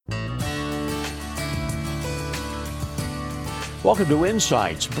Welcome to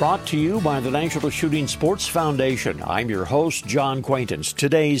Insights, brought to you by the National Shooting Sports Foundation. I'm your host, John Quaintance.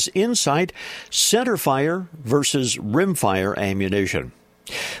 Today's Insight, Centerfire versus Rimfire Ammunition.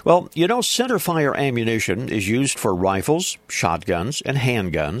 Well, you know, Centerfire ammunition is used for rifles, shotguns, and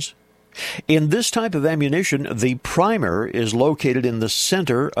handguns. In this type of ammunition, the primer is located in the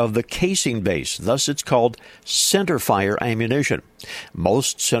center of the casing base. Thus, it's called centerfire ammunition.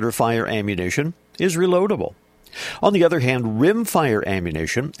 Most centerfire ammunition is reloadable. On the other hand, rimfire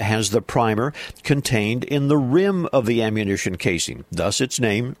ammunition has the primer contained in the rim of the ammunition casing. Thus, its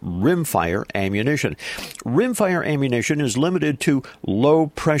name, rimfire ammunition. Rimfire ammunition is limited to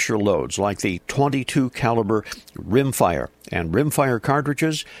low-pressure loads like the .22 caliber rimfire, and rimfire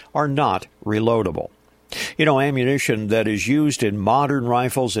cartridges are not reloadable. You know, ammunition that is used in modern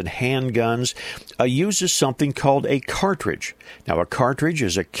rifles and handguns uses something called a cartridge. Now, a cartridge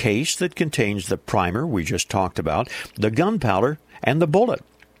is a case that contains the primer we just talked about, the gunpowder, and the bullet.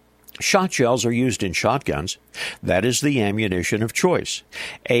 Shot shells are used in shotguns. That is the ammunition of choice.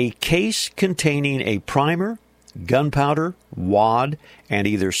 A case containing a primer, gunpowder, wad, and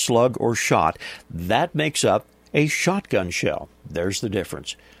either slug or shot, that makes up a shotgun shell. There's the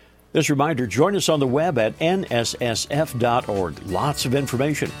difference. This reminder, join us on the web at nssf.org. Lots of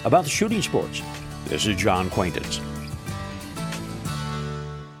information about the shooting sports. This is John Quaintance.